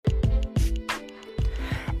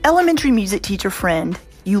Elementary music teacher friend,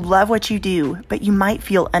 you love what you do, but you might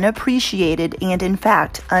feel unappreciated and, in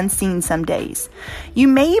fact, unseen some days. You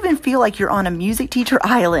may even feel like you're on a music teacher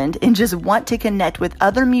island and just want to connect with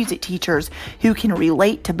other music teachers who can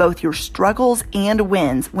relate to both your struggles and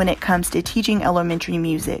wins when it comes to teaching elementary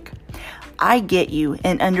music. I get you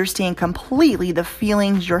and understand completely the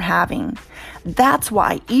feelings you're having. That's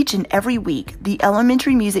why each and every week, the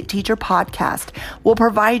Elementary Music Teacher Podcast will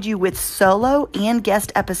provide you with solo and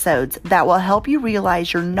guest episodes that will help you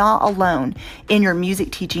realize you're not alone in your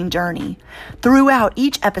music teaching journey. Throughout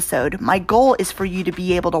each episode, my goal is for you to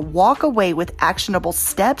be able to walk away with actionable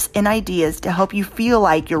steps and ideas to help you feel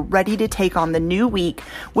like you're ready to take on the new week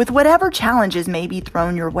with whatever challenges may be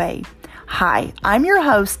thrown your way. Hi, I'm your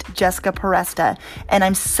host, Jessica Peresta, and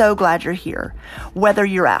I'm so glad you're here. Whether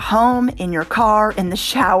you're at home, in your car, in the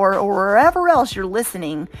shower, or wherever else you're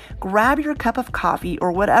listening, grab your cup of coffee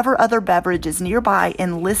or whatever other beverage is nearby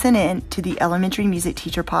and listen in to the Elementary Music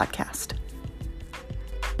Teacher Podcast.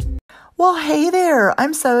 Well, hey there.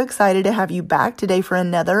 I'm so excited to have you back today for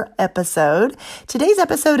another episode. Today's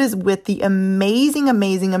episode is with the amazing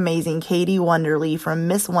Katie Wonderly from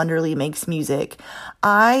Miss Wonderly Makes Music.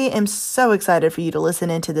 I am so excited for you to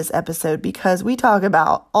listen into this episode because we talk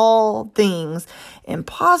about all things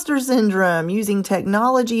imposter syndrome, using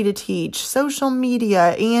technology to teach, social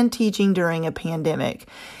media, and teaching during a pandemic.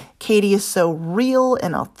 Katie is so real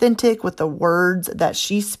and authentic with the words that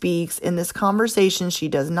she speaks in this conversation. She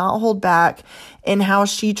does not hold back in how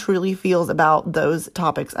she truly feels about those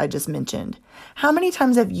topics I just mentioned. How many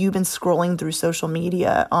times have you been scrolling through social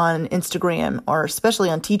media on Instagram or especially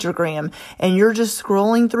on Teachergram, and you're just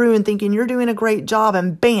scrolling through and thinking you're doing a great job,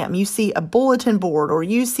 and bam, you see a bulletin board or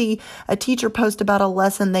you see a teacher post about a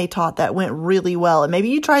lesson they taught that went really well, and maybe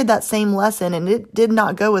you tried that same lesson and it did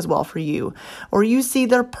not go as well for you, or you see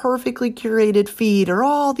their perfectly curated feed or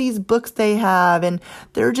all these books they have and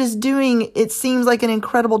they're just doing, it seems like an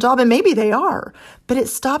incredible job, and maybe they are, but it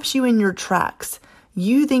stops you in your tracks.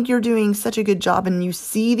 You think you're doing such a good job and you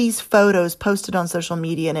see these photos posted on social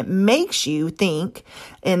media and it makes you think,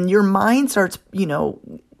 and your mind starts,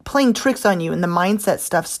 playing tricks on you, and the mindset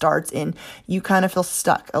stuff starts, and you kind of feel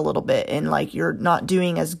stuck a little bit and like you're not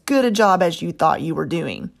doing as good a job as you thought you were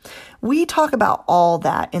doing. We talk about all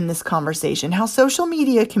that in this conversation, how social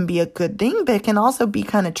media can be a good thing, but it can also be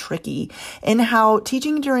kind of tricky, and how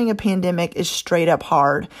teaching during a pandemic is straight up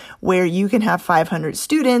hard, where you can have 500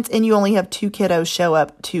 students and you only have 2 kiddos show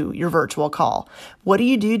up to your virtual call. What do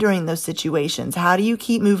you do during those situations? How do you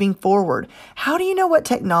keep moving forward? How do you know what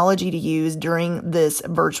technology to use during this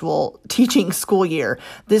virtual teaching school year?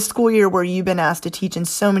 This school year where you've been asked to teach in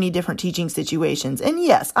so many different teaching situations. And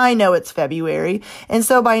yes, I know it's February. And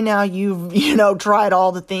so by now you've, tried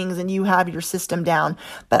all the things and you have your system down.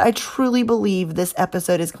 But I truly believe this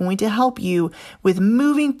episode is going to help you with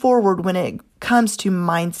moving forward when it comes to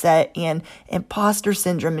mindset and imposter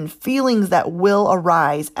syndrome and feelings that will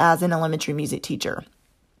arise as an elementary music teacher.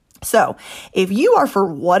 So if you are, for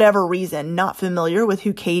whatever reason, not familiar with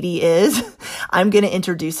who Katie is, I'm going to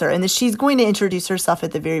introduce her, and she's going to introduce herself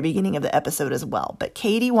at the very beginning of the episode as well. But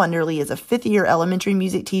Katie Wonderly is a 5th-year elementary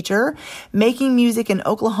music teacher making music in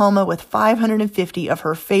Oklahoma with 550 of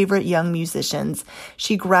her favorite young musicians.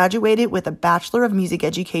 She graduated with a Bachelor of Music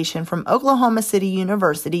Education from Oklahoma City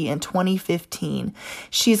University in 2015.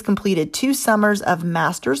 She has completed 2 summers of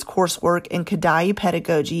master's coursework in Kodayu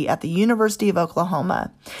pedagogy at the University of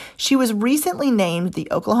Oklahoma. She was recently named the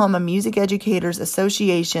Oklahoma Music Educators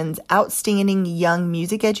Association's Outstanding Young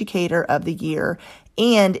Music Educator of the Year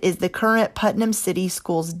and is the current Putnam City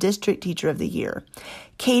Schools District Teacher of the Year.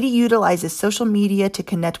 Katie utilizes social media to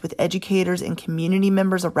connect with educators and community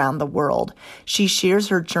members around the world. She shares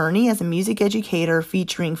her journey as a music educator,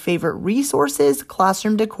 featuring favorite resources,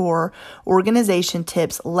 classroom decor, organization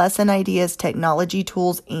tips, lesson ideas, technology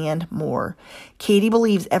tools, and more. Katie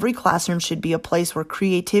believes every classroom should be a place where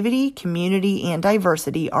creativity, community, and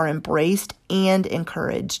diversity are embraced and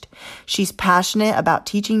encouraged. She's passionate about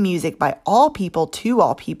teaching music by all people to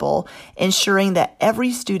all people, ensuring that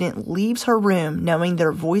every student leaves her room knowing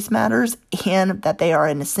their voice matters and that they are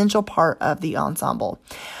an essential part of the ensemble.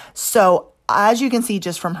 So, as you can see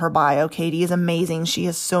just from her bio, Katie is amazing. She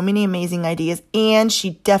has so many amazing ideas, and she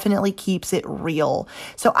definitely keeps it real.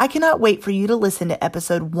 So I cannot wait for you to listen to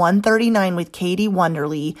episode 139 with Katie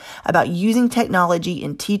Wonderly about using technology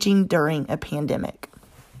in teaching during a pandemic.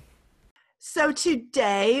 So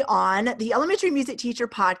today on the Elementary Music Teacher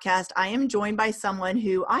Podcast, I am joined by someone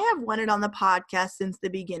who I have wanted on the podcast since the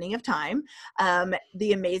beginning of time,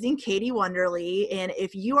 the amazing Katie Wonderly. And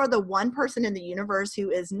if you are the one person in the universe who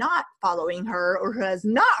is not following her or who has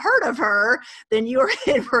not heard of her, then you are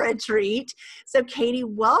in for a treat. So Katie,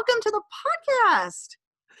 welcome to the podcast.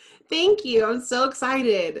 Thank you. I'm so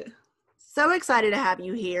excited. So excited to have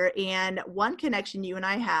you here. And one connection you and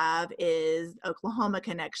I have is Oklahoma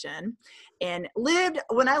connection. And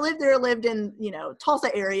when I lived there, lived in,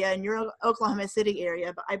 Tulsa area and you're Oklahoma City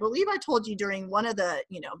area. But I believe I told you during one of the,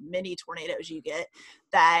 mini tornadoes you get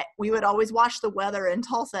that we would always watch the weather in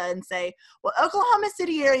Tulsa and say, well, Oklahoma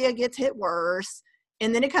City area gets hit worse.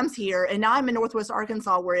 And then it comes here. And now I'm in Northwest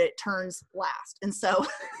Arkansas where it turns last. And so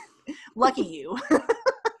lucky you.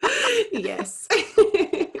 Yes.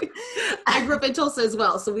 I grew up in Tulsa as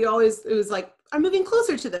well. So it was like, I'm moving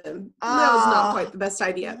closer to them. That was not quite the best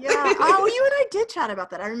idea. Yeah. Oh, you and I did chat about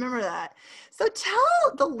that. I remember that. So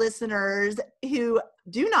tell the listeners who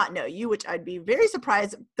do not know you, which I'd be very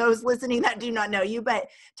surprised those listening that do not know you, but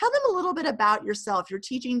tell them a little bit about yourself, your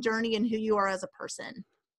teaching journey, and who you are as a person.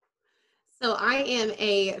 So I am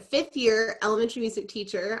a fifth year elementary music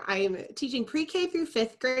teacher. I'm teaching pre-K through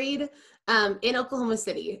fifth grade in Oklahoma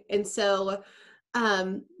City. And so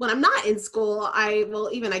when I'm not in school, I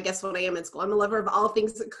guess when I am in school, I'm a lover of all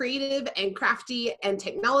things creative and crafty and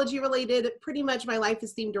technology related. Pretty much my life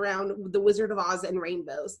is themed around the Wizard of Oz and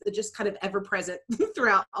rainbows. They're just kind of ever present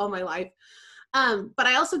throughout all my life. But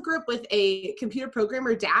I also grew up with a computer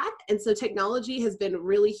programmer dad. And so technology has been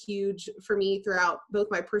really huge for me throughout both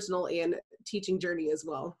my personal and teaching journey as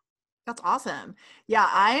well. That's awesome. Yeah,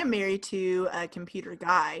 I am married to a computer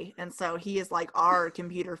guy, and so he is like our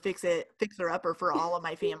computer fixer-upper for all of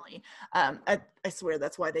my family. I swear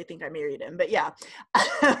that's why they think I married him. But yeah,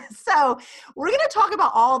 so we're going to talk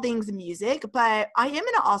about all things music, but I am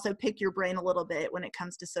going to also pick your brain a little bit when it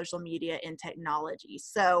comes to social media and technology.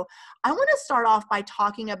 So I want to start off by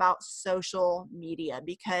talking about social media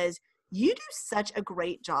because you do such a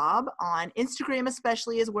great job on Instagram,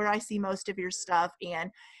 especially is where I see most of your stuff. And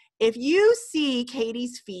if you see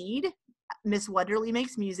Katie's feed, Miss Wonderly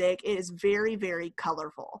Makes Music, it is very, very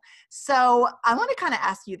colorful. So I want to kind of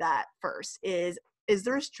ask you that first. Is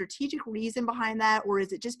there a strategic reason behind that? Or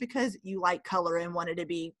is it just because you like color and wanted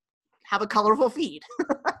to have a colorful feed?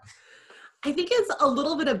 I think it's a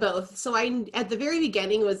little bit of both. So at the very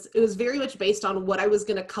beginning, it was very much based on what I was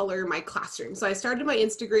going to color my classroom. So I started my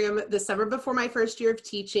Instagram the summer before my first year of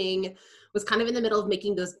teaching, was kind of in the middle of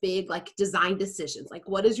making those big like design decisions, like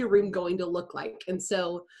what is your room going to look like? And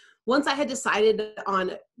so once I had decided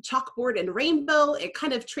on chalkboard and rainbow, it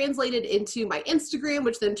kind of translated into my Instagram,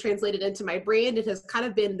 which then translated into my brand. It has kind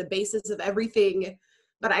of been the basis of everything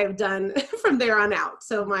that I've done from there on out.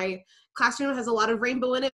 So my classroom has a lot of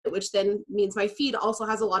rainbow in it, which then means my feed also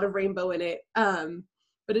has a lot of rainbow in it.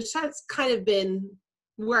 But it's just kind of been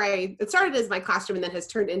where it started as my classroom and then has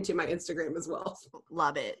turned into my Instagram as well.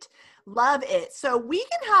 Love it. Love it. So we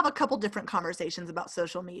can have a couple different conversations about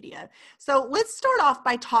social media. So let's start off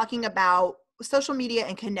by talking about social media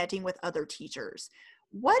and connecting with other teachers.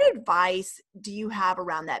 What advice do you have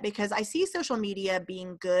around that? Because I see social media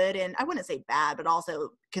being good, and I wouldn't say bad, but also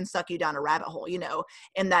can suck you down a rabbit hole,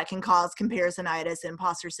 and that can cause comparisonitis,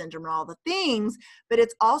 imposter syndrome, and all the things, but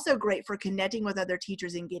it's also great for connecting with other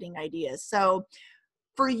teachers and getting ideas. So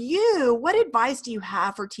for you, what advice do you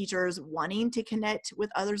have for teachers wanting to connect with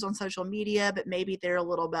others on social media, but maybe they're a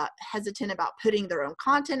little bit hesitant about putting their own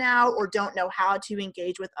content out or don't know how to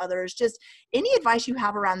engage with others? Just any advice you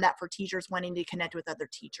have around that for teachers wanting to connect with other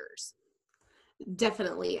teachers?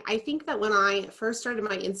 Definitely. I think that when I first started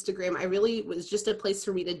my Instagram, I really was just a place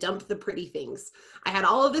for me to dump the pretty things. I had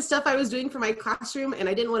all of this stuff I was doing for my classroom, and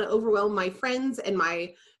I didn't want to overwhelm my friends and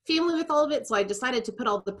my family with all of it. So I decided to put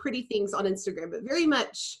all the pretty things on Instagram, but very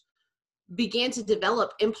much began to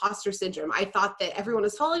develop imposter syndrome. I thought that everyone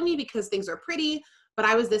was following me because things are pretty, but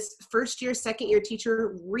I was this first year, second year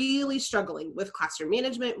teacher really struggling with classroom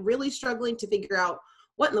management, really struggling to figure out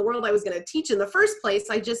what in the world I was going to teach in the first place.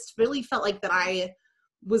 I just really felt like that I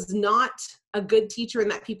was not a good teacher and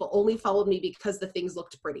that people only followed me because the things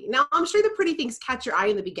looked pretty. Now, I'm sure the pretty things catch your eye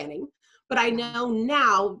in the beginning, but I know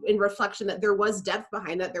now in reflection that there was depth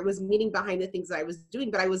behind that. There was meaning behind the things that I was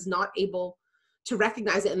doing, but I was not able to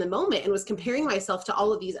recognize it in the moment and was comparing myself to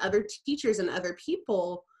all of these other teachers and other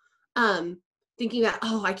people, thinking that,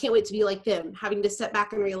 oh, I can't wait to be like them, having to step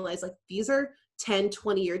back and realize like these are 10,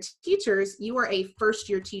 20-year teachers. You are a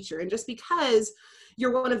first-year teacher. And just because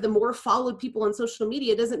you're one of the more followed people on social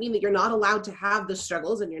media doesn't mean that you're not allowed to have the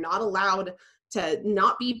struggles and you're not allowed to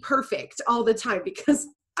not be perfect all the time, because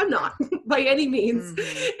I'm not by any means.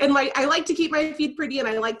 Mm-hmm. And I like to keep my feed pretty and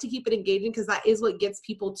I like to keep it engaging because that is what gets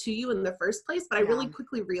people to you in the first place. But I Yeah. really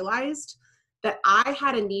quickly realized that I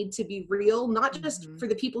had a need to be real, not just Mm-hmm. for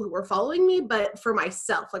the people who were following me, but for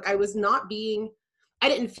myself. Like I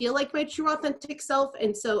didn't feel like my true authentic self.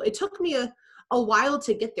 And so it took me a while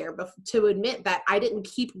to get there, but to admit that I didn't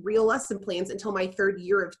keep real lesson plans until my third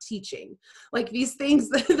year of teaching. Like these things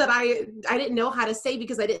that I didn't know how to say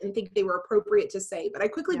because I didn't think they were appropriate to say. But I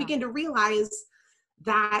quickly Yeah. began to realize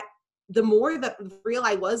that the more that real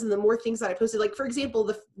I was and the more things that I posted, like for example,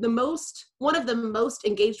 one of the most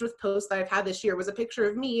engaged with posts that I've had this year was a picture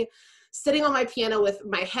of me sitting on my piano with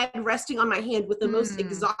my head resting on my hand with the most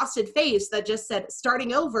exhausted face that just said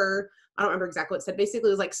starting over. I don't remember exactly what it said. Basically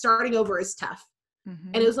it was like starting over is tough. Mm-hmm.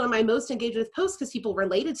 And it was one of my most engaged with posts because people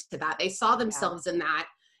related to that. They saw themselves in that,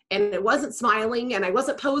 and it wasn't smiling and I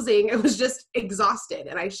wasn't posing. It was just exhausted.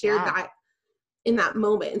 And I shared that in that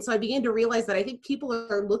moment. And so I began to realize that I think people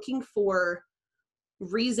are looking for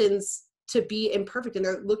reasons to be imperfect, and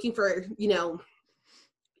they're looking for,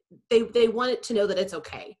 they want it to know that it's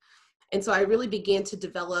okay. And so I really began to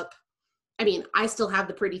develop, I mean, I still have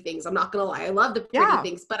the pretty things. I'm not going to lie. I love the pretty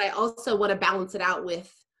things, but I also want to balance it out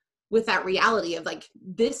with that reality of like,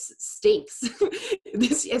 this stinks.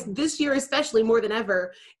 This year, especially more than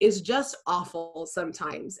ever, is just awful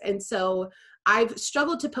sometimes. And so I've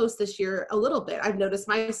struggled to post this year a little bit. I've noticed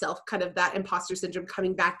myself kind of that imposter syndrome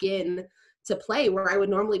coming back in to play, where I would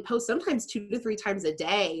normally post sometimes 2 to 3 times a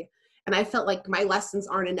day. And I felt like my lessons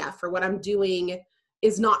aren't enough, or what I'm doing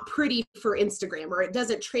is not pretty for Instagram, or it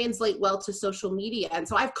doesn't translate well to social media. And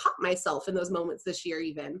so I've caught myself in those moments this year,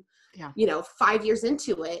 even, 5 years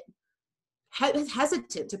into it,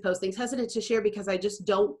 hesitant to post things, hesitant to share, because I just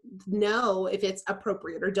don't know if it's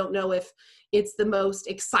appropriate, or don't know if it's the most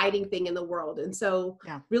exciting thing in the world. And so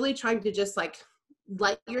really trying to just like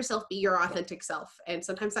let yourself be your authentic self. And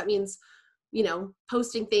sometimes that means,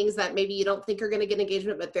 posting things that maybe you don't think are going to get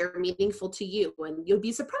engagement, but they're meaningful to you. And you'll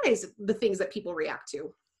be surprised at the things that people react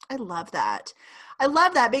to. I love that. I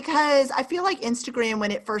love that because I feel like Instagram,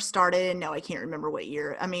 when it first started, and no, I can't remember what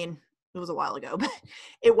year. I mean, it was a while ago, but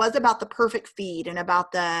it was about the perfect feed and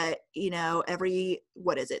about the, every,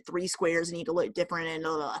 3 squares need to look different and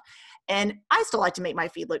blah, blah, blah. And I still like to make my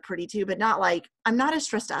feed look pretty too, but not like, I'm not as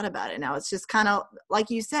stressed out about it now. It's just kind of, like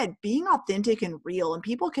you said, being authentic and real, and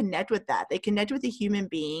people connect with that. They connect with a human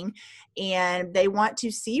being and they want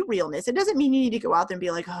to see realness. It doesn't mean you need to go out there and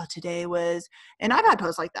be like, oh, today was, and I've had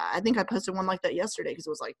posts like that. I think I posted one like that yesterday because it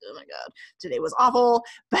was like, oh my God, today was awful.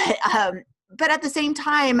 But at the same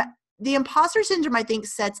time, the imposter syndrome, I think,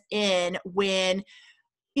 sets in when,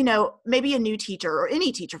 maybe a new teacher, or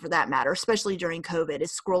any teacher for that matter, especially during COVID,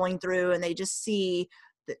 is scrolling through and they just see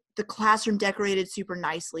the classroom decorated super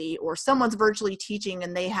nicely, or someone's virtually teaching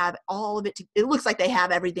and they have all of it. It looks like they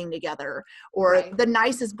have everything together, or the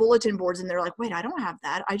nicest bulletin boards. And they're like, wait, I don't have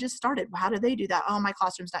that. I just started. How do they do that? Oh, my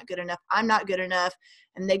classroom's not good enough. I'm not good enough.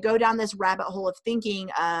 And they go down this rabbit hole of thinking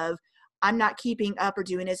of, I'm not keeping up or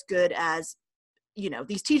doing as good as,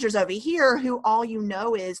 these teachers over here who all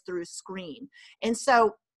is through screen. And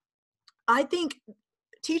so I think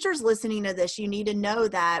teachers listening to this, you need to know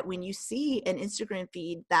that when you see an Instagram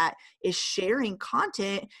feed that is sharing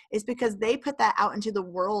content, is because they put that out into the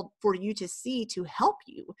world for you to see, to help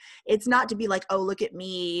you. It's not to be like, oh, look at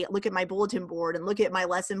me, look at my bulletin board and look at my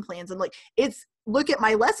lesson plans. And it's look at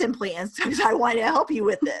my lesson plans because I want to help you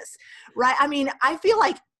with this. Right. I mean, I feel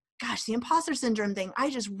like, gosh, the imposter syndrome thing, I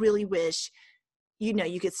just really wish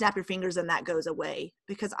you could snap your fingers and that goes away,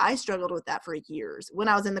 because I struggled with that for years. When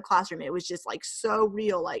I was in the classroom, it was just like so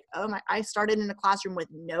real. Like, I started in a classroom with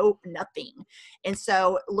nothing. And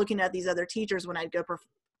so looking at these other teachers when I'd go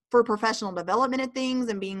for professional development and things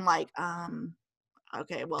and being like,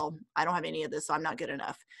 okay, well, I don't have any of this, so I'm not good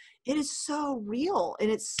enough. It is so real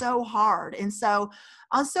and it's so hard. And so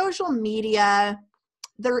on social media,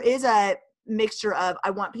 there is a mixture of, I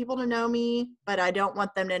want people to know me, but I don't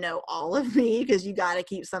want them to know all of me, because you got to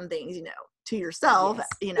keep some things, to yourself,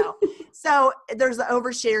 So there's the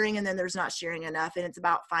oversharing and then there's not sharing enough. And it's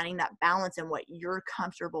about finding that balance and what you're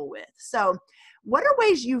comfortable with. So what are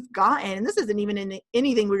ways you've gotten, and this isn't even in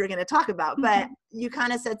anything we were going to talk about, but you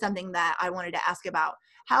kind of said something that I wanted to ask about.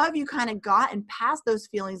 How have you kind of gotten past those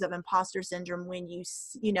feelings of imposter syndrome when you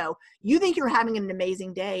think you're having an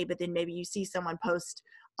amazing day, but then maybe you see someone post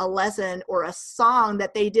a lesson or a song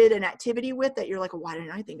that they did an activity with that you're like, well, why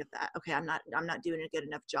didn't I think of that? Okay, I'm not doing a good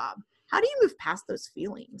enough job. How do you move past those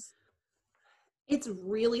feelings? It's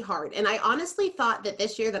really hard. And I honestly thought that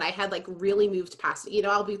this year that I had like really moved past it.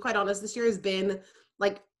 I'll be quite honest, this year has been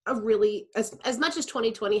like a really, as much as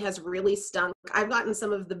 2020 has really stunk, I've gotten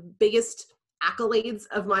some of the biggest accolades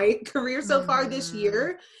of my career so far this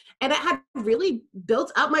year. And it had really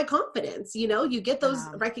built up my confidence. You know, you get those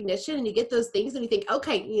recognition and you get those things and you think,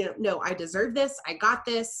 okay, you know, no, I deserve this. I got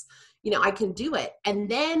this, you know, I can do it. And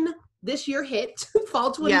then this year hit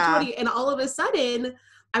fall 2020 and all of a sudden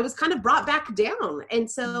I was kind of brought back down. And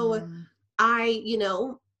so I, you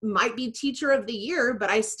know, might be teacher of the year,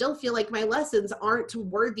 but I still feel like my lessons aren't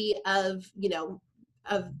worthy of, you know,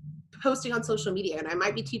 of posting on social media. And I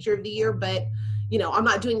might be teacher of the year, but you know, I'm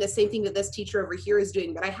not doing the same thing that this teacher over here is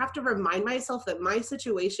doing, but I have to remind myself that my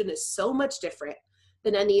situation is so much different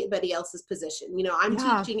than anybody else's position. You know, I'm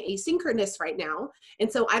teaching asynchronous right now.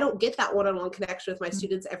 And so I don't get that one-on-one connection with my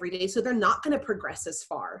students every day. So they're not going to progress as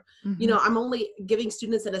far. You know, I'm only giving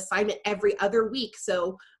students an assignment every other week.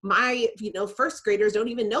 So my, you know, first graders don't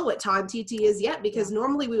even know what TON-TT is yet, because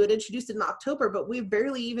normally we would introduce it in October, but we've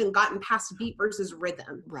barely even gotten past beat versus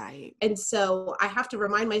rhythm. Right. And so I have to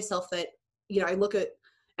remind myself that, you know, I look at,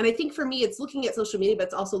 and I think for me, it's looking at social media, but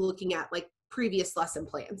it's also looking at like previous lesson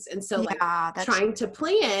plans. And so like trying to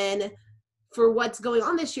plan for what's going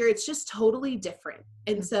on this year, it's just totally different.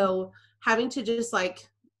 And so having to just like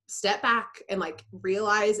step back and like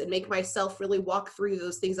realize and make myself really walk through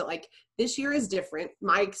those things that like this year is different.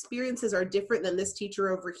 My experiences are different than this teacher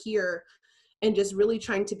over here. And just really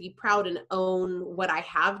trying to be proud and own what I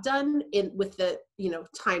have done with the, you know,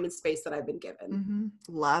 time and space that I've been given.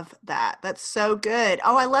 Love that. That's so good.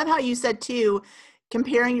 Oh, I love how you said too,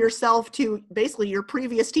 comparing yourself to basically your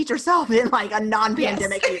previous teacher self in like a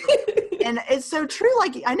non-pandemic year. And it's so true.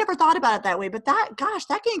 Like I never thought about it that way, but that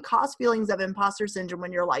can cause feelings of imposter syndrome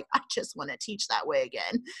when you're like, I just want to teach that way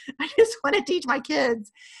again. I just want to teach my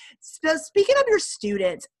kids. So speaking of your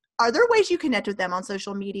students, are there ways you connect with them on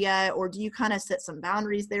social media, or do you kind of set some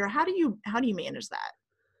boundaries there? How do you manage that?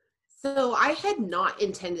 So I had not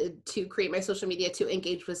intended to create my social media to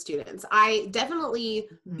engage with students. I definitely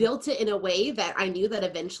built it in a way that I knew that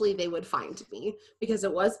eventually they would find me, because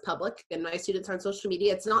it was public and my students are on social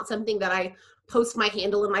media. It's not something that I post my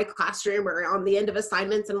handle in my classroom or on the end of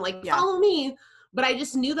assignments and like, follow me. But I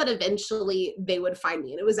just knew that eventually they would find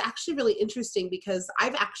me. And it was actually really interesting because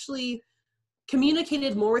I've actually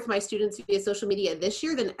communicated more with my students via social media this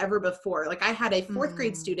year than ever before. Like I had a fourth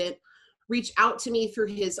grade student reach out to me through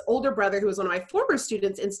his older brother, who was one of my former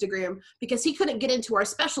students' Instagram, because he couldn't get into our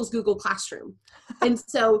specials Google Classroom. And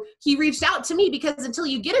so he reached out to me because until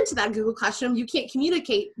you get into that Google Classroom, you can't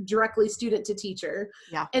communicate directly student to teacher.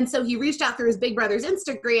 And so he reached out through his big brother's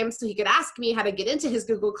Instagram so he could ask me how to get into his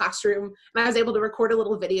Google Classroom. And I was able to record a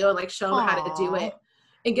little video and like show him how to do it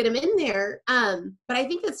and get them in there. But I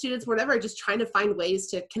think that students, whatever, are just trying to find ways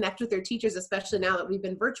to connect with their teachers, especially now that we've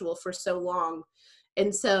been virtual for so long.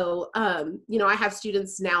 And so, you know, I have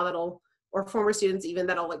students now or former students even,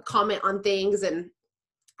 that'll like comment on things, and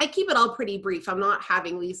I keep it all pretty brief. I'm not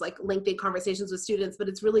having these like lengthy conversations with students, but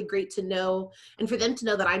it's really great to know, and for them to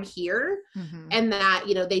know that I'm here and that,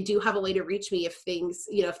 you know, they do have a way to reach me if things,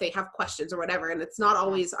 you know, if they have questions or whatever. And it's not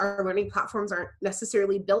always, our learning platforms aren't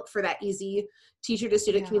necessarily built for that easy teacher to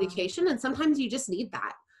student communication. And sometimes you just need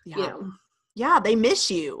that, you know. Yeah, they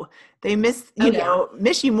miss you. They miss,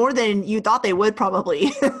 miss you more than you thought they would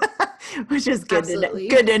probably, which is good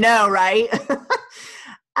to know, right?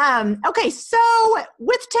 Okay, so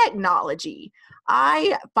with technology,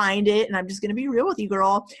 I find it, and I'm just going to be real with you,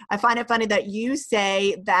 girl, I find it funny that you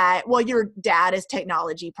say that, well, your dad is a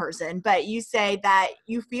technology person, but you say that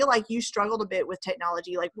you feel like you struggled a bit with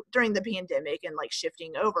technology, like during the pandemic and like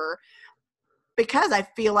shifting over, because I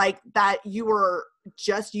feel like that you were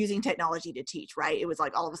just using technology to teach, right? It was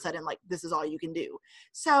like all of a sudden, like, this is all you can do.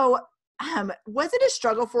 So was it a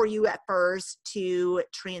struggle for you at first to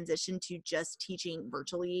transition to just teaching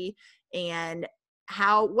virtually? And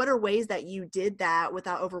what are ways that you did that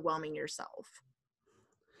without overwhelming yourself?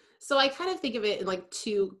 So I kind of think of it in like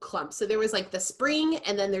two clumps. So there was like the spring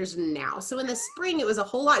and then there's now. So in the spring, it was a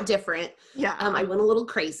whole lot different. I went a little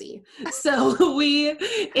crazy. So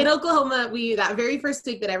in Oklahoma, that very first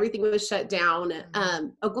week that everything was shut down,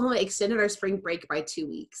 Oklahoma extended our spring break by 2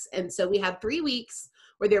 weeks. And so we had 3 weeks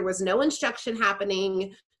where there was no instruction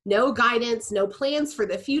happening, no guidance, no plans for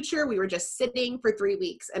the future. We were just sitting for 3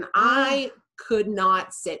 weeks. And I could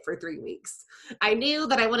not sit for 3 weeks. I knew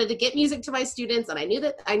that I wanted to get music to my students, and I knew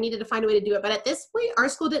that I needed to find a way to do it. But at this point, our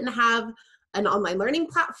school didn't have an online learning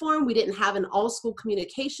platform. We didn't have an all school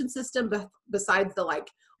communication system besides the like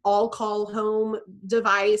all call home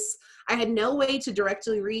device. I had no way to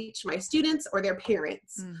directly reach my students or their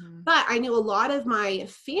parents. But I knew a lot of my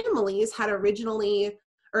families had originally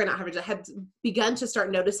or not having, I had begun to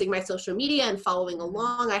start noticing my social media and following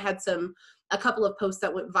along. I had a couple of posts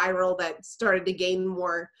that went viral that started to gain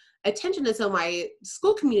more attention. And so my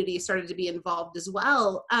school community started to be involved as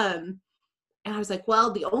well. And I was like,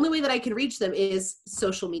 well, the only way that I can reach them is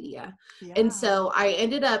social media. Yeah. And so I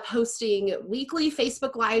ended up hosting weekly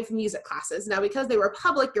Facebook Live music classes. Now, because they were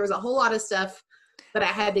public, there was a whole lot of stuff that I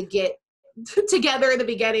had to get together in the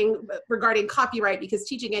beginning regarding copyright, because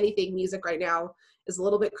teaching anything music right now is a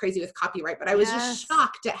little bit crazy with copyright. But I was just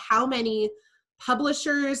shocked at how many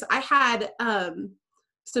publishers I had.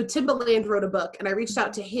 So Timbaland wrote a book, and I reached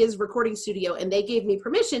out to his recording studio, and they gave me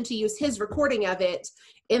permission to use his recording of it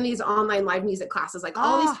in these online live music classes. Like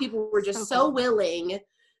all these people were just so willing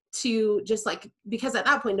to just like, because at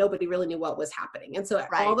that point, nobody really knew what was happening. And so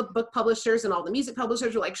all the book publishers and all the music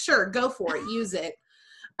publishers were like, sure, go for it, use it.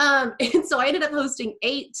 And so I ended up hosting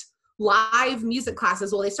 8 live music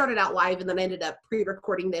classes. Well, they started out live, and then I ended up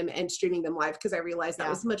pre-recording them and streaming them live because I realized that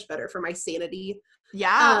was much better for my sanity.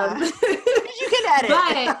 Yeah. You can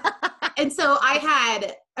edit. And so I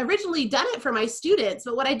had originally done it for my students,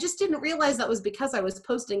 but what I just didn't realize that was because I was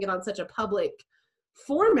posting it on such a public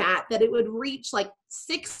format that it would reach like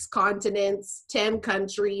 6 continents, 10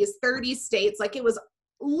 countries, 30 states. Like it was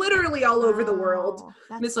literally all over the world.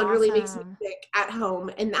 Miss Wonderly Makes Music at home.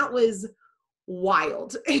 And that was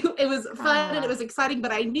wild. It was fun and it was exciting,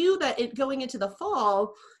 but I knew that going into the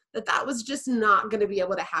fall, that was just not going to be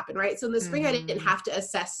able to happen, right? So in the spring, I didn't have to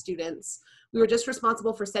assess students. We were just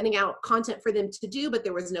responsible for sending out content for them to do, but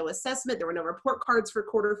there was no assessment. There were no report cards for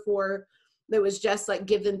Q4. There was just like,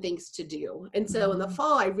 give them things to do. And so in the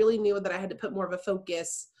fall, I really knew that I had to put more of a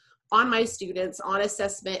focus on my students, on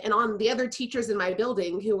assessment, and on the other teachers in my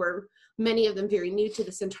building who were, many of them very new to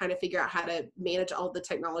this and trying to figure out how to manage all the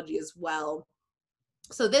technology as well.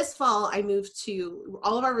 So this fall, I moved to,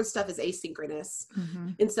 all of our stuff is asynchronous.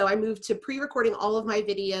 And so I moved to pre-recording all of my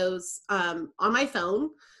videos on my phone,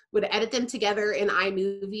 would edit them together in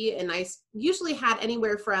iMovie. And I usually had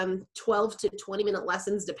anywhere from 12 to 20-minute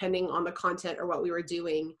lessons, depending on the content or what we were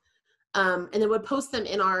doing. And then would post them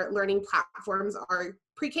in our learning platforms. Our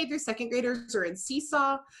pre-K through 2nd graders are in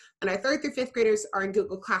Seesaw, and our 3rd through 5th graders are in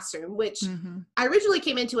Google Classroom, which I originally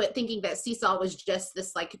came into it thinking that Seesaw was just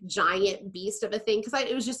this like giant beast of a thing, because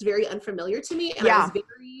it was just very unfamiliar to me. And I was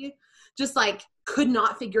very just like, could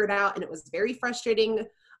not figure it out. And it was very frustrating.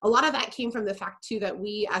 A lot of that came from the fact too, that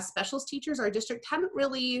we as specialist teachers, our district hadn't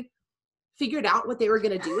really figured out what they were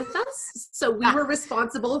going to do with us. So we were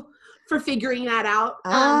responsible for figuring that out,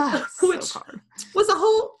 which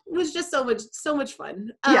was just so much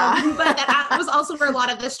fun. But that was also where a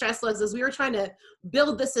lot of the stress was, as we were trying to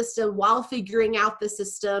build the system while figuring out the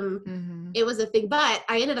system. It was a thing, but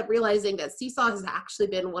I ended up realizing that Seesaw has actually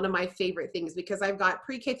been one of my favorite things, because I've got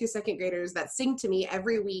pre-K through 2nd graders that sing to me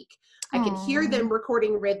every week. I can hear them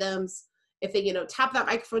recording rhythms. If they, tap that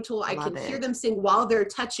microphone tool, I can hear them sing while they're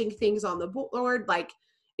touching things on the board. Like,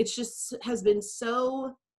 it's just has been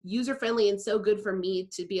so user-friendly and so good for me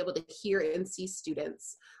to be able to hear and see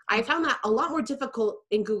students. I found that a lot more difficult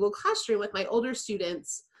in Google Classroom with my older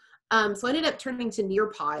students. So I ended up turning to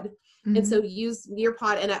Nearpod. And so used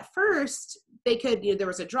Nearpod. And at first they could, there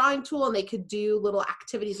was a drawing tool and they could do little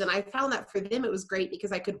activities. And I found that for them, it was great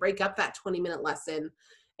because I could break up that 20-minute lesson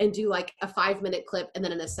and do like a 5-minute clip and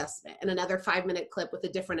then an assessment and another 5-minute clip with a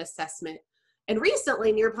different assessment. And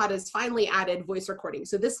recently, Nearpod has finally added voice recording.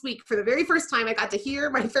 So this week, for the very first time, I got to hear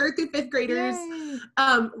my 3rd through 5th graders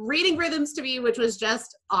reading rhythms to me, which was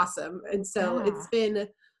just awesome. And so it's been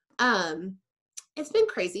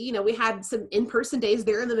crazy. We had some in-person days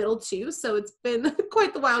there in the middle too. So it's been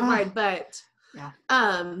quite the wild ride, but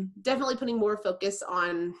definitely putting more focus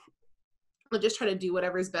on just trying to do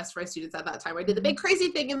whatever is best for my students at that time. I did the big crazy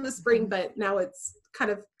thing in the spring, but now it's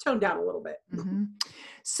kind of toned down a little bit.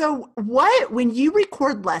 So when you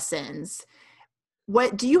record lessons,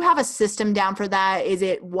 do you have a system down for that? Is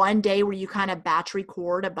it one day where you kind of batch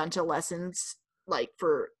record a bunch of lessons like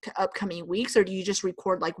for upcoming weeks, or do you just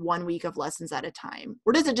record like 1 week of lessons at a time?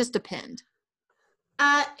 Or does it just depend?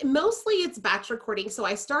 Mostly it's batch recording. So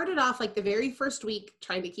I started off like the very first week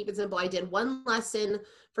trying to keep it simple. I did 1 lesson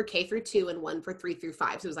for K through 2 and 1 for 3 through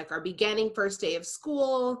 5. So it was like our beginning first day of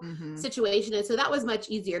school situation. And so that was much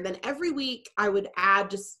easier. Then every week I would add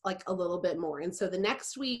just like a little bit more. And so the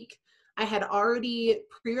next week I had already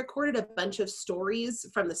pre-recorded a bunch of stories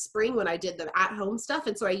from the spring when I did the at-home stuff.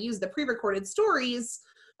 And so I used the pre-recorded stories,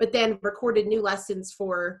 but then recorded new lessons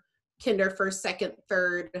for kinder, 1st, 2nd,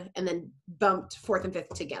 3rd, and then bumped 4th and 5th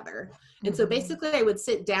together. And so basically I would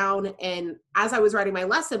sit down, and as I was writing my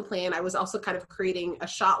lesson plan, I was also kind of creating a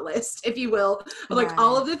shot list, if you will, of like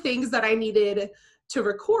all of the things that I needed to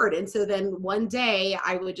record. And so then one day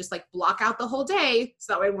I would just like block out the whole day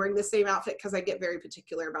so that way I'm wearing the same outfit, because I get very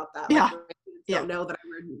particular about that. Yeah. Like, my students don't know that I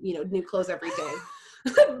wear, you know, new clothes every day.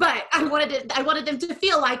 But I wanted them to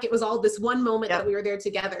feel like it was all this one moment that we were there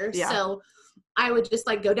together. Yeah. So I would just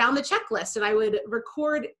like go down the checklist and I would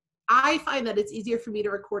record. I find that it's easier for me to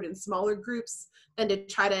record in smaller groups than to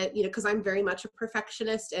try to, you know, because I'm very much a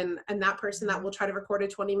perfectionist, and that person that will try to record a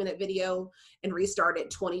 20-minute video and restart it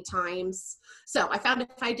 20 times. So I found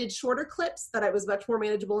if I did shorter clips that I was much more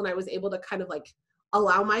manageable, and I was able to kind of like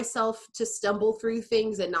allow myself to stumble through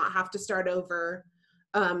things and not have to start over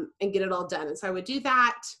and get it all done. And so I would do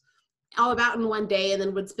that all about in one day, and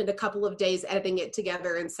then would spend a couple of days editing it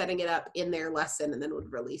together and setting it up in their lesson, and then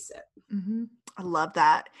would release it. Mm-hmm. I love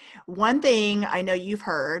that. One thing I know you've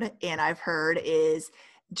heard and I've heard is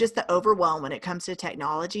just the overwhelm when it comes to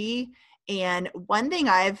technology. And one thing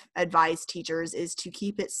I've advised teachers is to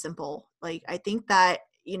keep it simple. Like, I think that,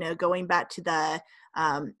 you know, going back to the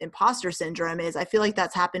imposter syndrome is, I feel like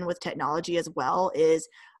that's happened with technology as well, is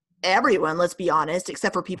everyone, let's be honest,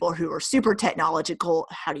 except for people who are super technological,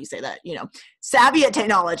 how do you say that? You know, savvy at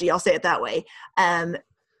technology, I'll say it that way.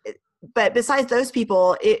 But besides those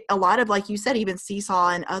people, a lot of, like you said, even Seesaw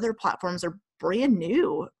and other platforms are brand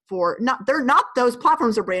new those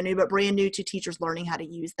platforms are brand new, but brand new to teachers learning how to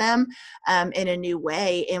use them in a new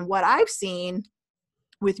way. And what I've seen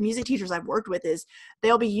with music teachers I've worked with is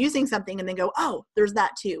they'll be using something and then go, oh, there's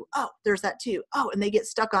that too. Oh, there's that too. Oh, and they get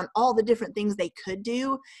stuck on all the different things they could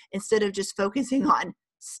do instead of just focusing on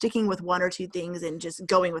sticking with one or two things and just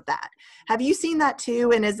going with that. Have you seen that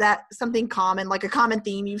too? And is that something common, like a common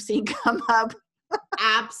theme you've seen come up?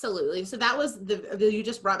 Absolutely. So that was you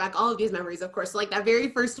just brought back all of these memories, of course. So like that very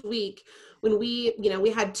first week when we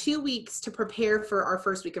had 2 weeks to prepare for our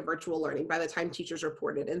first week of virtual learning by the time teachers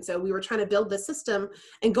reported. And so we were trying to build the system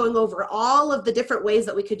and going over all of the different ways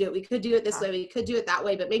that we could do it. We could do it this way, we could do it that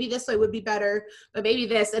way, but maybe this way would be better, but maybe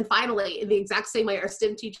this. And finally, in the exact same way, our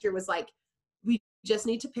STEM teacher was like, we just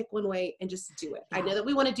need to pick one way and just do it. I know that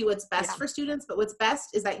we want to do what's best for students, but what's best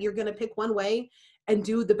is that you're going to pick one way and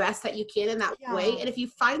do the best that you can in that way. And if you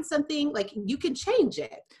find something, like, you can change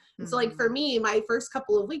it. And so like for me, my first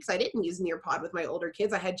couple of weeks, I didn't use Nearpod with my older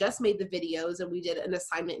kids. I had just made the videos and we did an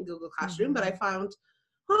assignment in Google Classroom, but I found,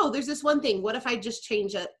 oh, there's this one thing. What if I just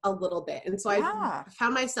change it a little bit? And so I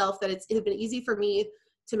found myself that it has been easy for me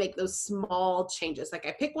to make those small changes. Like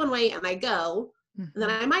I pick one way and I go, and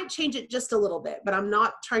then I might change it just a little bit, but I'm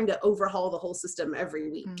not trying to overhaul the whole system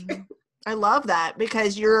every week. I love that,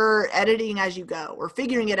 because you're editing as you go or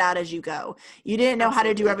figuring it out as you go. You didn't know how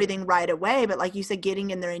to do everything right away, but like you said,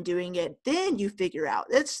 getting in there and doing it, then you figure out.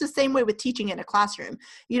 It's the same way with teaching in a classroom.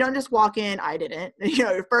 You don't just walk in, I didn't,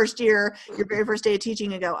 your first year, your very first day of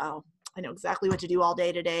teaching, and go, oh, I know exactly what to do all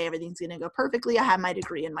day today. Everything's going to go perfectly. I have my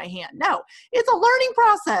degree in my hand. No, it's a learning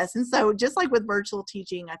process. And so just like with virtual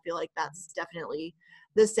teaching, I feel like that's definitely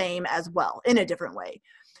the same as well in a different way.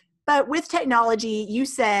 But with technology, you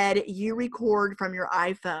said you record from your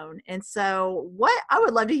iPhone. And so I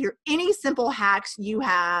would love to hear any simple hacks you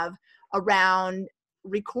have around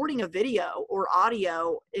recording a video or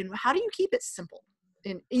audio, and how do you keep it simple?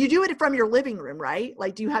 And you do it from your living room, right?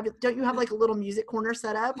 Like, don't you have like a little music corner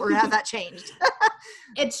set up, or has that changed?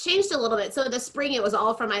 It's changed a little bit. So in the spring, it was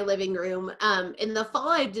all from my living room. In the fall,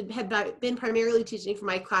 had been primarily teaching from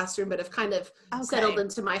my classroom, but have kind of settled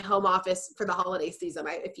into my home office for the holiday season,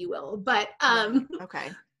 if you will. But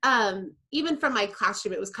even from my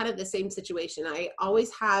classroom, it was kind of the same situation. I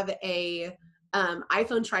always have a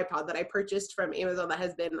iPhone tripod that I purchased from Amazon that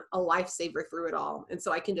has been a lifesaver through it all. And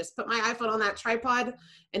so I can just put my iPhone on that tripod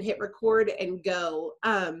and hit record and go.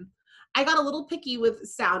 I got a little picky with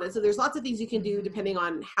sound. And so there's lots of things you can do depending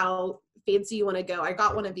on how fancy you want to go. I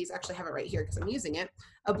got one of these, actually have it right here because I'm using it,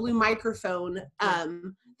 a blue microphone that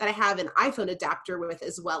I have an iPhone adapter with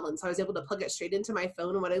as well. And so I was able to plug it straight into my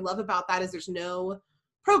phone. And what I love about that is there's no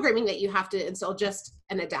programming that you have to install, just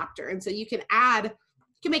an adapter. And so you can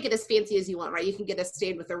make it as fancy as you want, right? You can get a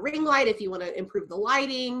stand with a ring light if you want to improve the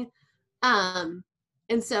lighting. And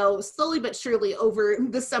so slowly but surely over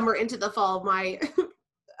the summer into the fall, my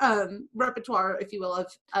repertoire, if you will,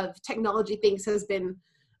 of technology things has been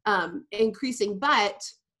increasing. But,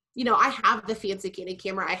 I have the fancy Canon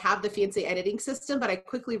camera, I have the fancy editing system, but I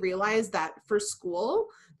quickly realized that for school,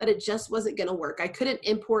 that it just wasn't going to work. I couldn't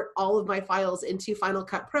import all of my files into Final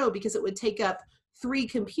Cut Pro because it would take up 3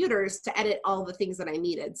 computers to edit all the things that I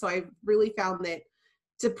needed. So I really found that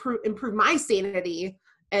to improve my sanity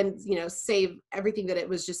and, save everything, that it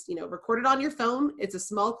was just, recorded on your phone. It's a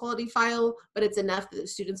small quality file, but it's enough that the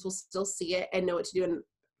students will still see it and know what to do. And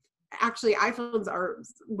actually iPhones are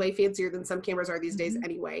way fancier than some cameras are these days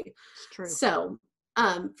anyway. It's true. So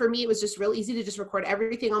for me, it was just real easy to just record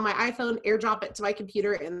everything on my iPhone, airdrop it to my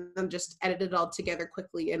computer, and then just edit it all together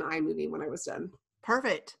quickly in iMovie when I was done.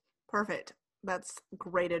 Perfect. That's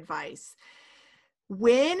great advice.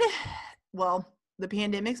 The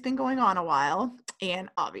pandemic's been going on a while, and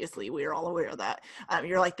obviously we're all aware of that.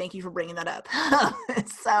 You're like, thank you for bringing that up.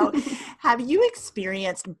 So have you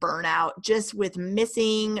experienced burnout just with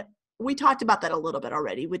missing, we talked about that a little bit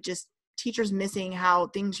already, with just teachers missing how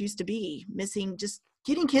things used to be, missing just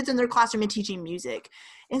getting kids in their classroom and teaching music.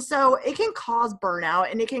 And so it can cause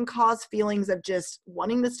burnout, and it can cause feelings of just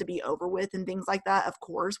wanting this to be over with and things like that. Of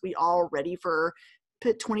course, we all ready for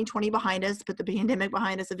put 2020 behind us, put the pandemic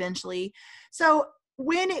behind us eventually. So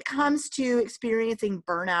when it comes to experiencing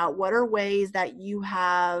burnout, what are ways that you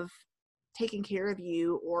have taken care of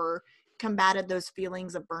you or combated those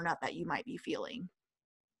feelings of burnout that you might be feeling?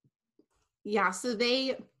 Yeah, so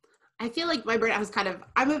I feel like my burnout is kind of,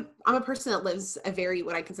 I'm a person that lives a very,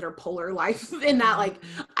 what I consider polar life, in that like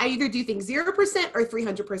I either do things 0% or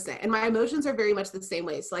 300%, and my emotions are very much the same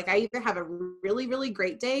way. So like I either have a really, really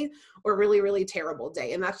great day or a really, really terrible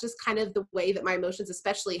day. And that's just kind of the way that my emotions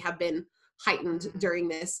especially have been heightened during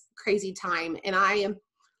this crazy time. And I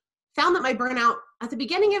found that my burnout at the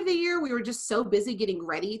beginning of the year, we were just so busy getting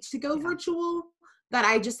ready to go virtual that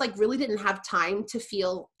I just like really didn't have time to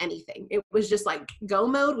feel anything. It was just like go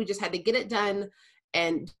mode. We just had to get it done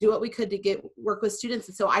and do what we could to work with students.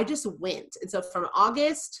 And so I just went. And so from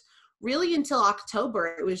August really until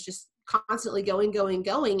October, it was just constantly going.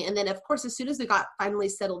 And then of course, as soon as we got finally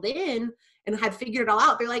settled in and had figured it all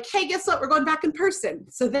out, they're like, hey, guess what? We're going back in person.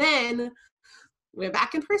 So then we went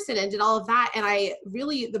back in person and did all of that. And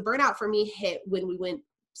the burnout for me hit when we went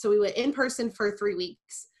in person for 3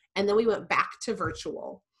 weeks. And then we went back to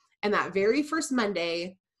virtual. And that very first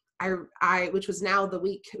Monday, which was now it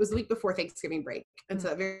was the week before Thanksgiving break. And so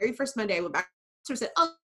that very first Monday, I went back and said,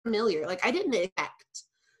 oh, familiar. Like I didn't expect.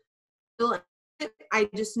 I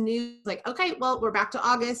just knew like, okay, well, we're back to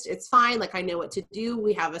August. It's fine. Like I know what to do.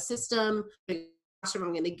 We have a system. I'm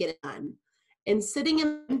going to get it done. And sitting in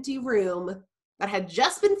an empty room that had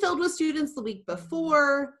just been filled with students the week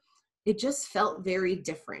before, it just felt very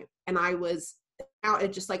different. And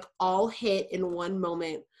it just like all hit in one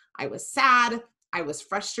moment. I was sad. I was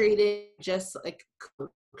frustrated, just like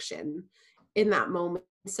function in that moment.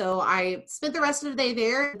 So I spent the rest of the day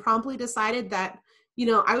there and promptly decided that,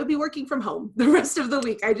 I would be working from home the rest of the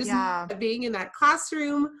week. I just, being in that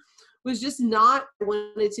classroom was just not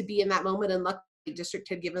wanted to be in that moment. And luckily the district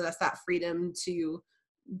had given us that freedom to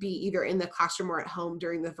be either in the classroom or at home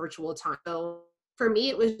during the virtual time. So for me,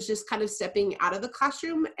 it was just kind of stepping out of the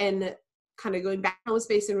classroom and kind of going back home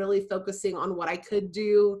space and really focusing on what I could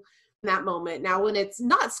do in that moment. Now, when it's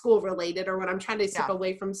not school related or when I'm trying to step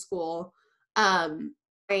away from school,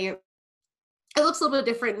 it looks a little bit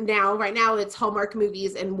different now. Right now it's Hallmark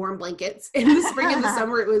movies and warm blankets. In the spring and the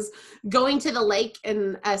summer, it was going to the lake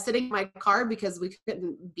and sitting in my car because we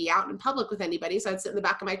couldn't be out in public with anybody. So I'd sit in the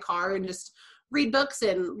back of my car and just read books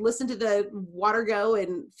and listen to the water go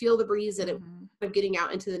and feel the breeze and it getting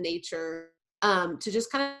out into the nature to just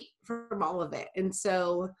kind of from all of it. And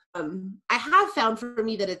so I have found for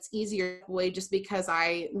me that it's easier way just because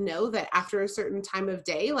I know that after a certain time of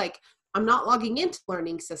day, like I'm not logging into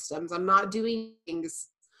learning systems. I'm not doing things.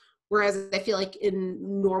 Whereas I feel like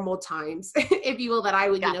in normal times, if you will, that I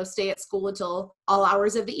would, stay at school until all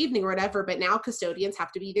hours of the evening or whatever. But now custodians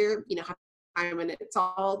have to be there, have time, and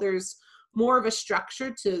there's more of a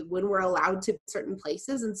structure to when we're allowed to certain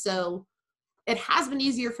places. And so it has been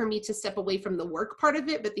easier for me to step away from the work part of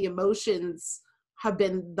it, but the emotions have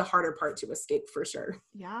been the harder part to escape for sure.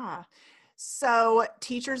 Yeah. So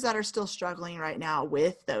teachers that are still struggling right now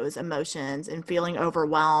with those emotions and feeling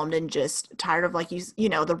overwhelmed and just tired of, like,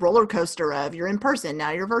 the roller coaster of you're in person, now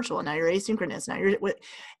you're virtual, now you're asynchronous, now you're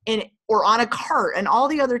or on a cart and all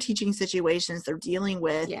the other teaching situations they're dealing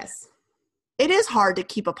with. Yes. It is hard to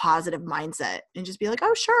keep a positive mindset and just be like,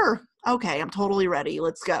 oh, sure. Okay. I'm totally ready.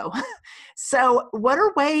 Let's go. So what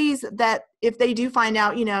are ways that if they do find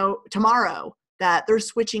out, tomorrow that they're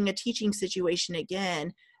switching a teaching situation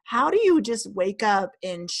again, how do you just wake up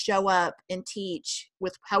and show up and teach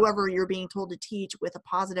with however you're being told to teach with a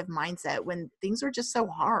positive mindset when things are just so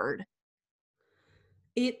hard?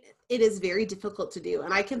 It is very difficult to do.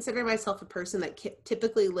 And I consider myself a person that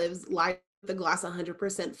typically lives life with the glass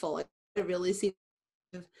 100% full. I really see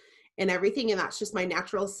and everything. And that's just my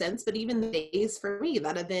natural sense. But even the days for me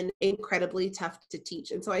that have been incredibly tough to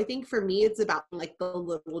teach. And so I think for me, it's about like the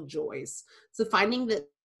little joys. So finding that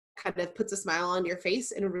kind of puts a smile on your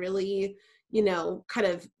face and really, kind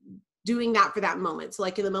of doing that for that moment. So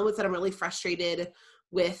like in the moments that I'm really frustrated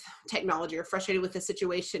with technology or frustrated with the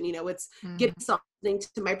situation, it's getting something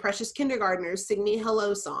to my precious kindergartners, sing me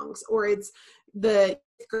hello songs, or it's the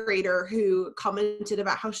grader who commented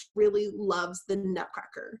about how she really loves the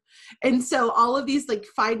Nutcracker. And so all of these, like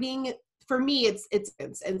finding, for me, it's,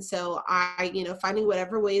 and so I, finding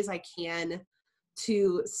whatever ways I can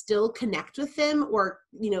to still connect with them or,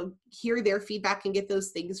 hear their feedback and get those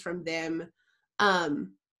things from them,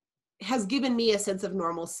 has given me a sense of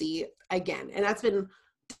normalcy again. And that's been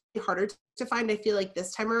harder to find, I feel like,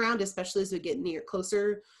 this time around, especially as we get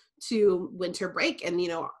closer to winter break, and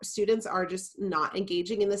students are just not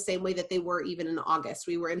engaging in the same way that they were even in August.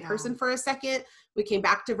 We were in person for a second, we came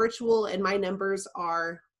back to virtual, and my numbers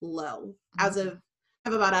are low. As of, I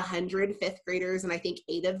have about 100 fifth graders, and I think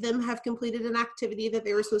 8 of them have completed an activity that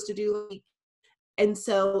they were supposed to do. And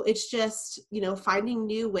so it's just, finding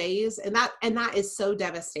new ways, and that is so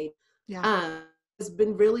devastating. Has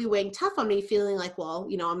been really weighing tough on me, feeling like, well,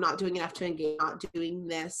 I'm not doing enough to engage, not doing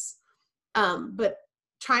this. But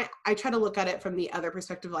I try to look at it from the other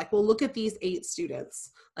perspective, like, well, look at these 8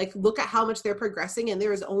 students, like, look at how much they're progressing. And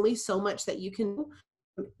there is only so much that you can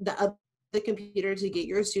do the computer to get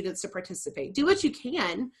your students to participate. Do what you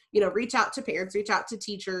can, reach out to parents, reach out to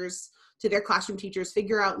teachers, to their classroom teachers,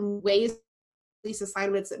 figure out ways, these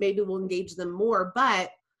assignments that maybe will engage them more,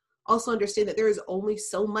 but also understand that there is only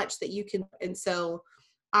so much that you can. And so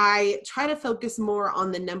I try to focus more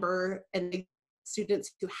on the number and the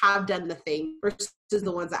students who have done the thing versus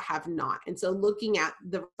the ones that have not. And so looking at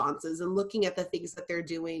the responses and looking at the things that they're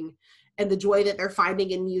doing and the joy that they're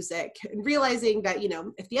finding in music, and realizing that,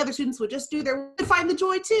 if the other students would just do their, would find the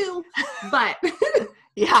joy too, but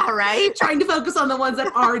yeah, right. Trying to focus on the ones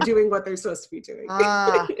that are doing what they're supposed to be doing.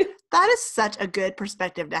 That is such a good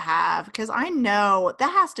perspective to have, because I know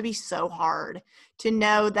that has to be so hard to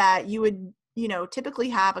know that you would, typically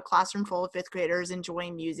have a classroom full of fifth graders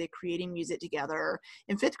enjoying music, creating music together.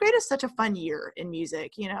 And fifth grade is such a fun year in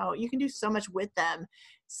music. You can do so much with them.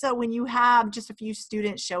 So when you have just a few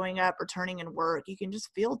students showing up or turning in work, you can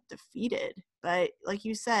just feel defeated. But like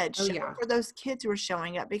you said, show up for those kids who are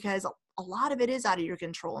showing up, because a lot of it is out of your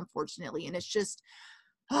control, unfortunately. And it's just,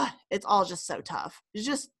 it's all just so tough.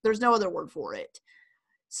 There's no other word for it.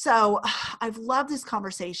 So I've loved this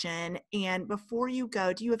conversation. And before you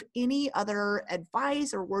go, do you have any other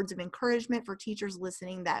advice or words of encouragement for teachers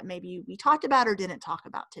listening that maybe we talked about or didn't talk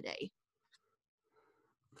about today?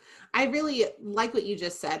 I really like what you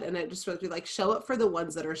just said. And I just really like, show up for the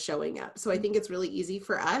ones that are showing up. So I think it's really easy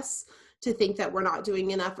for us to think that we're not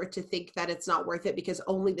doing enough, or to think that it's not worth it because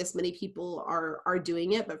only this many people are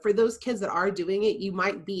doing it. But for those kids that are doing it, you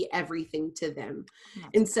might be everything to them.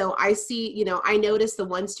 And so I see, I notice the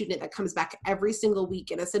one student that comes back every single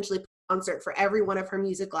week and essentially plays a concert for every one of her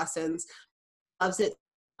music lessons, loves it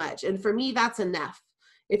so much. And for me, that's enough.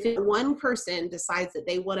 If one person decides that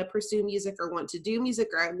they want to pursue music or want to do music,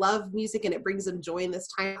 or I love music and it brings them joy in this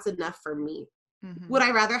time, it's enough for me. Would I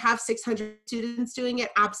rather have 600 students doing it?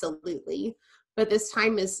 Absolutely. But this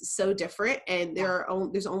time is so different, and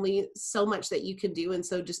there's only so much that you can do. And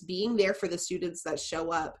so just being there for the students that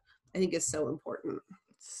show up, I think, is so important.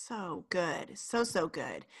 So good. So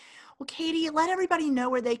good. Well, Katie, let everybody know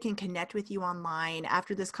where they can connect with you online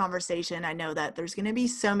after this conversation. I know that there's going to be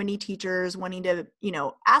so many teachers wanting to,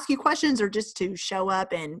 ask you questions or just to show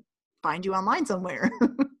up and find you online somewhere.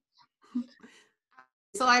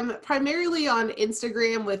 So I'm primarily on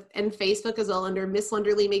Instagram and Facebook as well, under Miss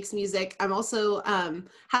Wonderly Makes Music. I'm also from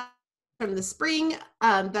the spring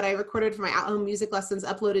that I recorded for my at-home music lessons,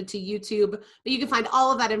 uploaded to YouTube. But you can find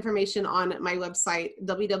all of that information on my website,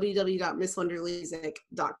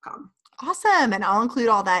 www.misswonderlymusic.com. Awesome. And I'll include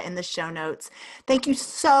all that in the show notes. Thank you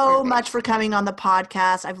so much for coming on the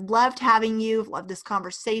podcast. I've loved having you. I've loved this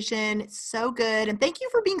conversation. It's so good. And thank you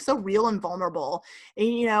for being so real and vulnerable. And,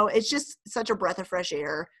 it's just such a breath of fresh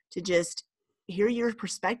air to just hear your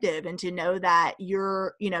perspective and to know that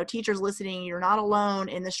you're, teachers listening, you're not alone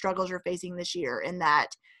in the struggles you're facing this year, and that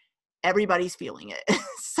everybody's feeling it.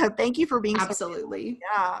 So thank you for being Absolutely.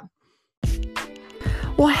 Yeah.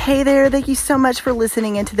 Well, hey there. Thank you so much for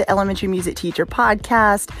listening into the Elementary Music Teacher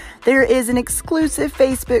Podcast. There is an exclusive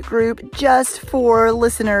Facebook group just for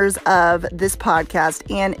listeners of this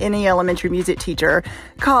podcast and any elementary music teacher,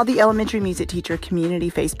 called the Elementary Music Teacher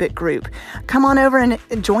Community Facebook group. Come on over and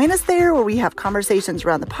join us there, where we have conversations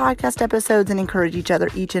around the podcast episodes and encourage each other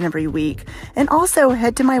each and every week. And also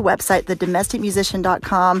head to my website,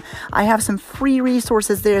 thedomesticmusician.com. I have some free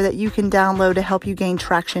resources there that you can download to help you gain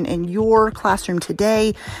traction in your classroom today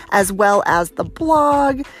today, as well as the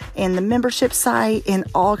blog and the membership site and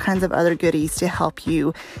all kinds of other goodies to help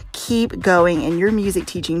you keep going in your music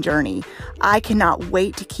teaching journey. I cannot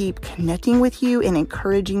wait to keep connecting with you and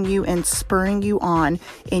encouraging you and spurring you on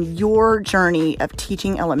in your journey of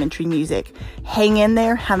teaching elementary music. Hang in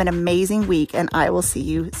there, have an amazing week, and I will see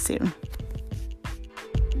you soon.